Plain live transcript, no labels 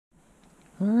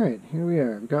Alright, here we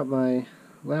are. I've got my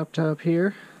laptop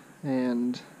here,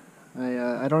 and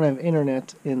I don't have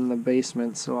internet in the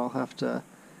basement, so I'll have to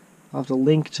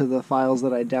link to the files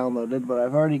that I downloaded, but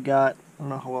I've already got, I don't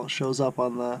know how well it shows up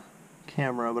on the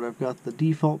camera, but I've got the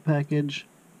default package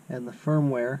and the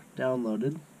firmware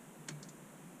downloaded.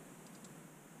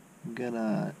 I'm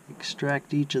gonna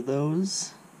extract each of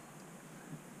those.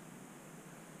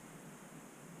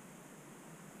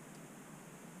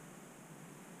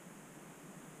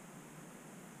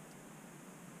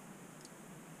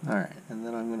 Alright, and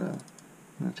then I'm gonna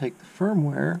take the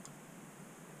firmware,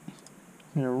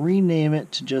 I'm gonna rename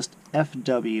it to just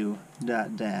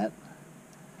fw.dat,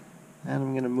 and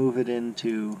I'm gonna move it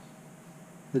into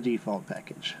the default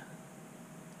package.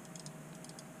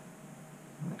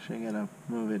 Actually, I gotta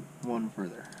move it one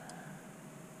further.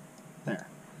 There.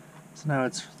 So now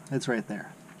it's right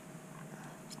there.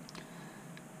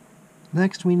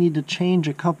 Next, we need to change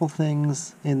a couple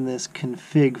things in this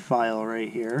config file right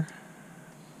here.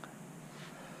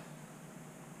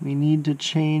 We need to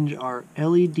change our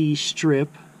LED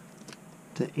strip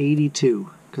to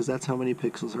 82, because that's how many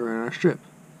pixels are in our strip.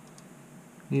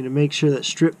 We need to make sure that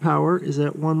strip power is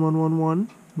at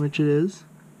 1111, which it is.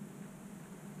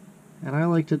 And I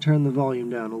like to turn the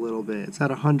volume down a little bit. It's at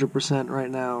 100%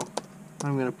 right now.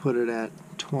 I'm going to put it at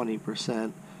 20%.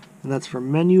 And that's for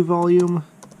menu volume,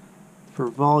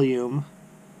 for volume,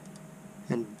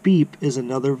 and beep is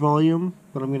another volume,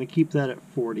 but I'm going to keep that at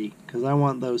 40 because I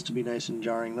want those to be nice and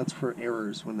jarring. That's for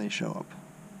errors when they show up.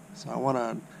 So I want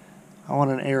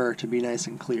an error to be nice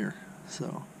and clear.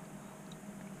 So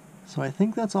I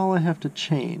think that's all I have to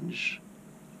change.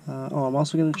 I'm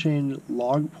also going to change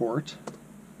log port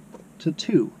to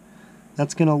 2.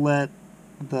 That's going to let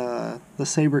the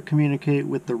saber communicate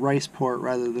with the rice port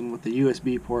rather than with the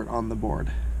USB port on the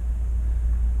board.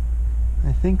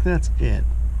 I think that's it.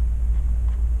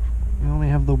 We only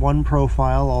have the one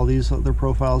profile. All these other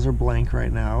profiles are blank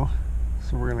right now.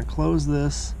 So we're going to close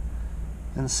this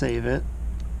and save it.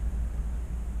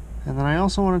 And then I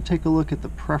also want to take a look at the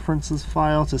preferences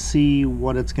file to see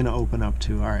what it's going to open up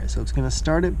to. Alright, so it's going to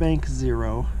start at bank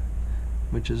 0,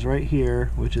 which is right here,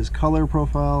 which is color and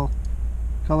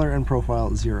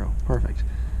profile 0. Perfect.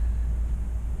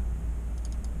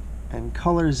 And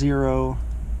color 0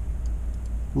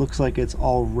 looks like it's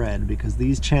all red because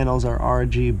these channels are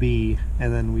RGB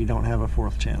and then we don't have a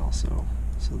fourth channel. So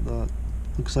the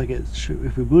looks like it should,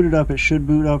 if we boot it up, it should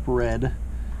boot up red,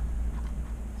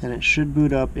 and it should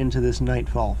boot up into this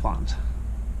Nightfall font.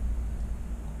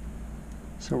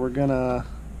 So we're gonna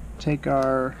take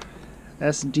our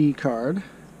SD card.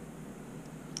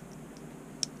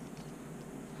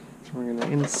 So we're gonna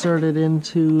insert it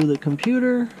into the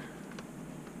computer.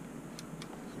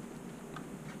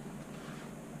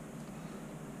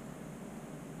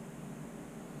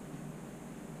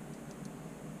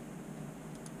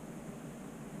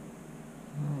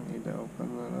 I need to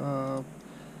open it up.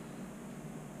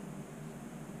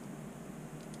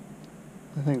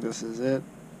 I think this is it.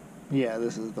 Yeah,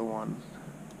 this is the one.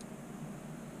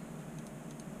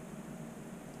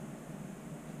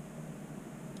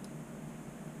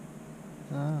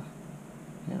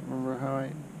 Can't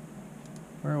remember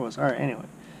where it was. Alright, anyway.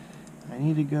 I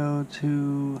need to go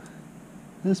to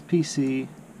this PC.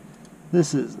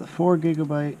 This is the 4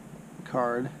 GB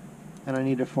card, and I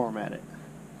need to format it.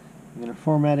 I'm going to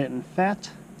format it in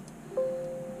FAT.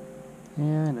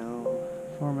 Yeah, I know.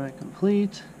 Format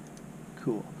complete.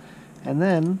 Cool. And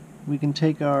then we can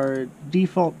take our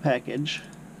default package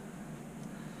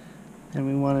and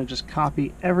we want to just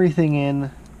copy everything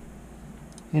in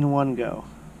one go.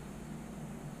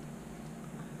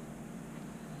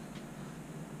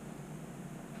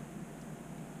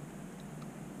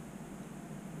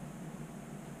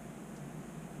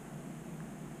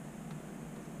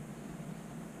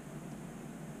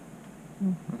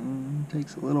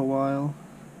 Takes a little while.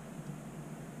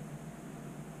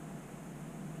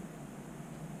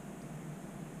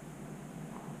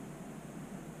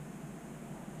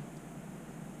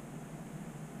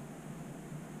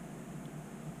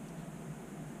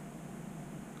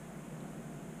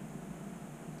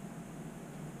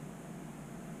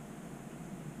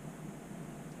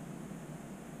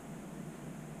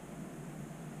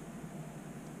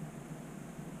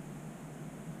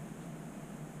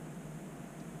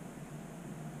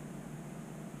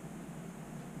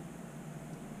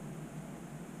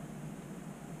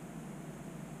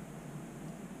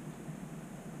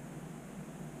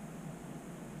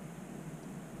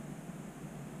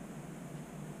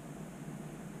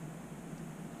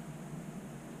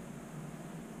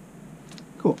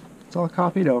 Cool. It's all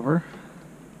copied over.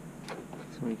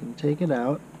 So we can take it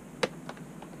out.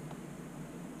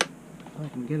 I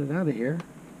can get it out of here.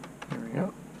 There we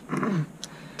go. And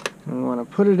we want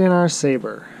to put it in our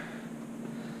saber,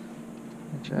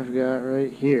 which I've got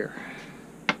right here.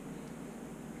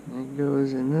 And it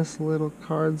goes in this little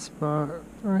card spot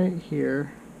right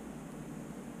here.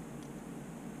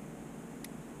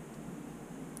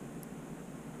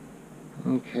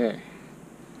 Okay.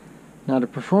 Now to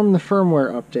perform the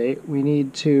firmware update, we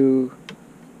need to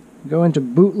go into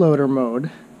bootloader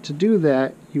mode. To do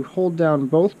that, you hold down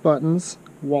both buttons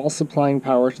while supplying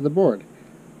power to the board.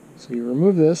 So you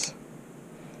remove this,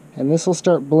 and this will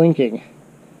start blinking.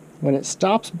 When it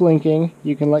stops blinking,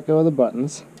 you can let go of the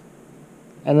buttons,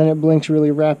 and then it blinks really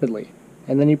rapidly.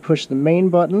 And then you push the main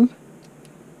button,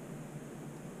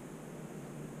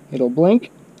 it'll blink,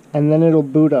 and then it'll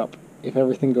boot up if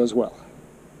everything goes well.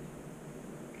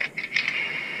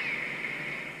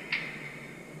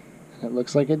 It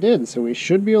looks like it did, so we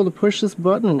should be able to push this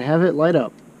button and have it light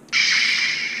up.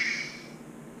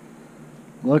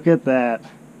 Look at that.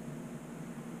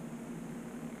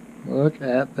 Look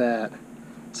at that.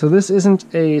 So this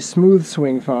isn't a smooth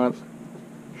swing font.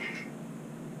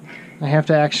 I have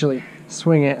to actually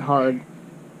swing it hard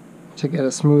to get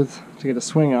a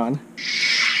swing on.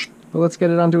 But let's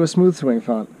get it onto a smooth swing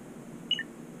font.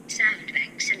 Sound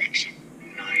bank selection.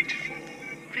 Nightfall.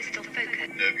 Crystal focus.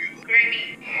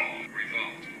 Grammy.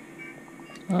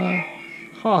 Revolt.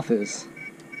 Hoth is.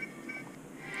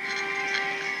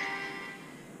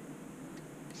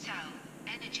 Cell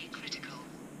energy critical.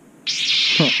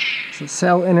 So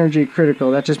cell energy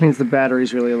critical, that just means the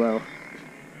battery's really low.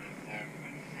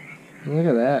 Look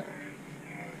at that.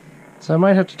 So I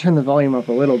might have to turn the volume up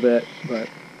a little bit, but...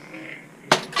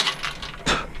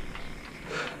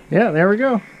 yeah, there we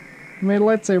go. I made a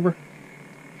lightsaber.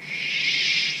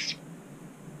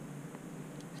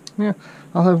 Yeah,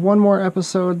 I'll have one more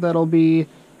episode that'll be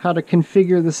how to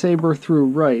configure the saber through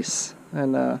Rice.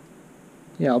 And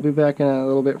yeah, I'll be back in a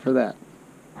little bit for that.